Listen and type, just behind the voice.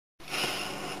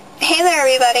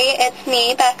everybody, it's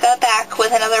me, Becca, back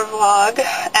with another vlog,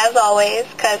 as always,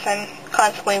 because I'm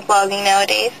constantly vlogging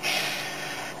nowadays.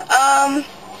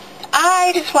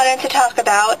 I just wanted to talk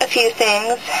about a few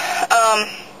things.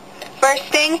 First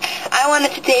thing, I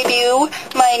wanted to debut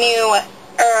my new,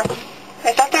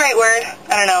 is that the right word?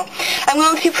 I don't know. I'm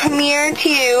going to premiere to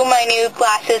you my new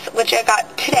glasses, which I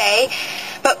got today.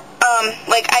 But,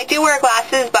 I do wear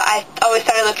glasses, but I always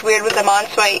thought I looked weird with them on,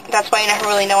 so that's why you never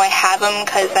really know I have them,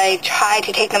 because I try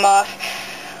to take them off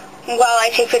while I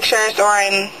take pictures or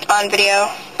I'm on video.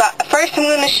 But first I'm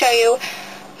going to show you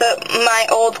my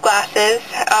old glasses,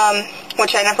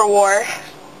 which I never wore.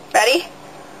 Ready?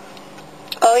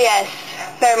 Oh yes,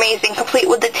 they're amazing, complete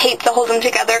with the tape to hold them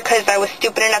together, because I was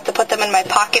stupid enough to put them in my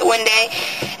pocket one day,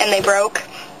 and they broke.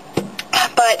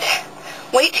 But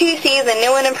wait till you see the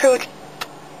new and improved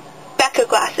Becca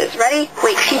glasses. Ready?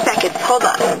 Wait 2 seconds. Hold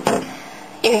on.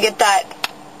 You can get that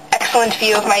excellent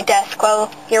view of my desk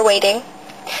while you're waiting.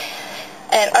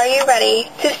 And are you ready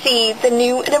to see the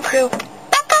new and improved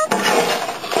Becca?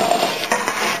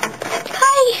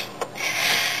 Hi!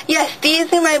 Yes,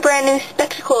 these are my brand new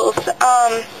spectacles.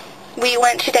 We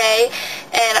went today,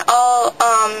 and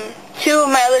two of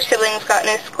my other siblings got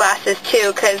new glasses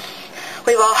too, because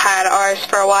we've all had ours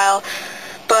for a while.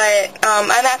 But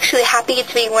I'm actually happy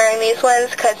to be wearing these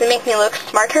ones because they make me look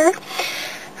smarter.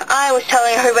 I was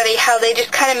telling everybody how they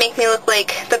just kind of make me look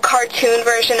like the cartoon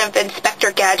version of Inspector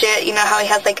Gadget. You know how he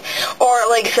has or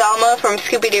like Zelma from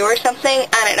Scooby-Doo or something?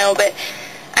 I don't know, but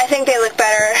I think they look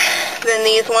better than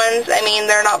these ones. I mean,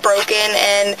 they're not broken,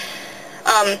 and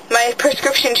my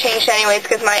prescription changed anyways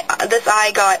because this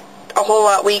eye got a whole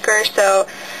lot weaker, so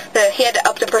he had to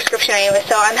up the prescription anyway,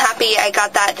 so I'm happy I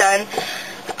got that done.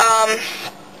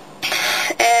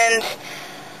 And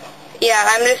yeah,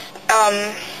 I'm just,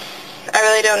 I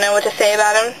really don't know what to say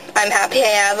about them. I'm happy I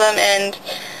have them, and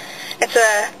it's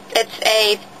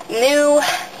a new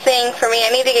thing for me. I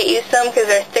need to get used to them because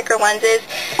they're thicker lenses.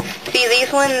 See,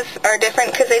 these ones are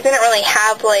different because they didn't really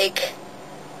have,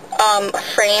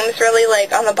 frames,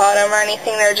 really, on the bottom or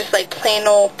anything. They're just, plain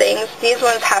old things. These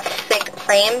ones have thick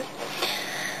frames.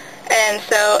 And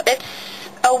so it's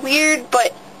a weird,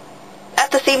 but at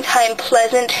the same time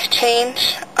pleasant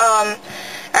change.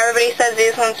 Everybody says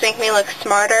these ones make me look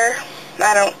smarter.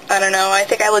 I don't know. I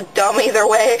think I look dumb either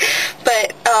way.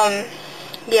 But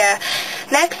yeah.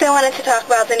 Next I wanted to talk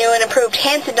about the new and improved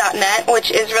Hanson.net,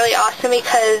 which is really awesome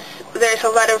because there's a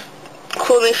lot of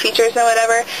cool new features and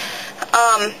whatever.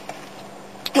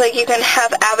 You can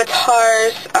have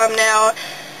avatars now,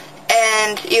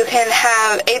 and you can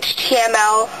have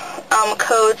HTML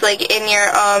codes in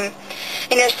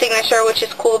your signature, which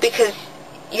is cool because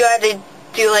you had to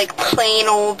do plain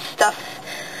old stuff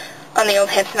on the old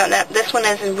Hanson.net. This one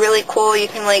is really cool. You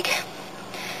can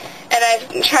and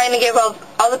I'm trying to give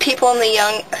all the people in the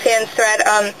Young Fans thread,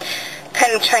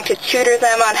 kind of trying to tutor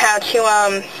them on how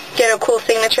to get a cool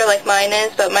signature like mine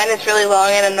is, but mine is really long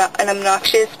and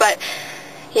obnoxious. But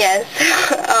yes,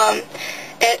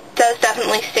 it does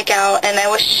definitely stick out, and I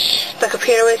wish the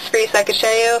computer was free so I could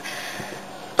show you.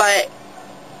 But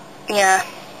yeah,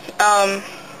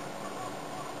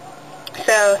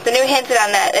 so the new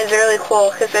Hanson.net is really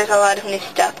cool because there's a lot of new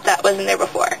stuff that wasn't there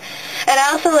before. And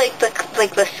I also like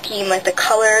the scheme, the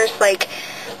colors,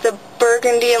 the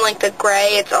burgundy and the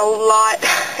gray. It's a lot,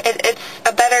 it's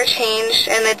a better change,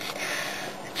 and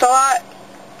it's a lot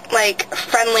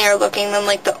friendlier looking than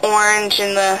the orange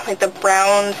and the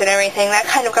browns and everything. That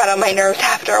kind of got on my nerves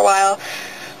after a while.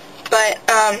 But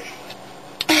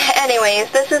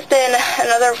anyways, this has been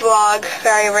another vlog,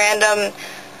 very random,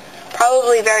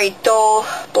 probably very dull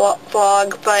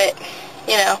vlog, but,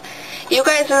 you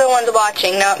guys are the ones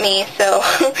watching, not me, so,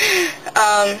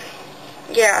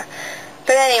 yeah.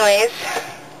 But anyways,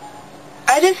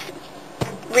 I just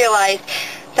realized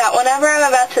that whenever I'm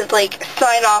about to,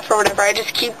 sign off or whatever, I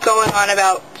just keep going on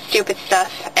about stupid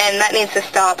stuff, and that needs to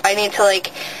stop. I need to,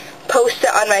 post it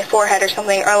on my forehead or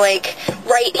something, or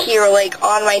right here,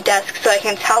 on my desk, so I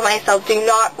can tell myself, do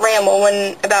not ramble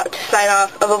when about to sign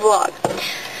off of a vlog.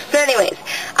 But anyways,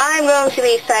 I'm going to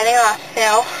be signing off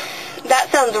now.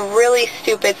 That sounds really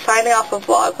stupid, signing off a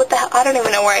vlog. What the hell? I don't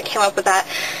even know where I came up with that.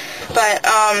 But,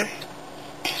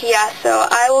 yeah, so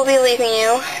I will be leaving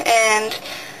you, and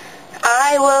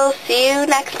I will see you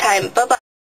next time. Bye-bye.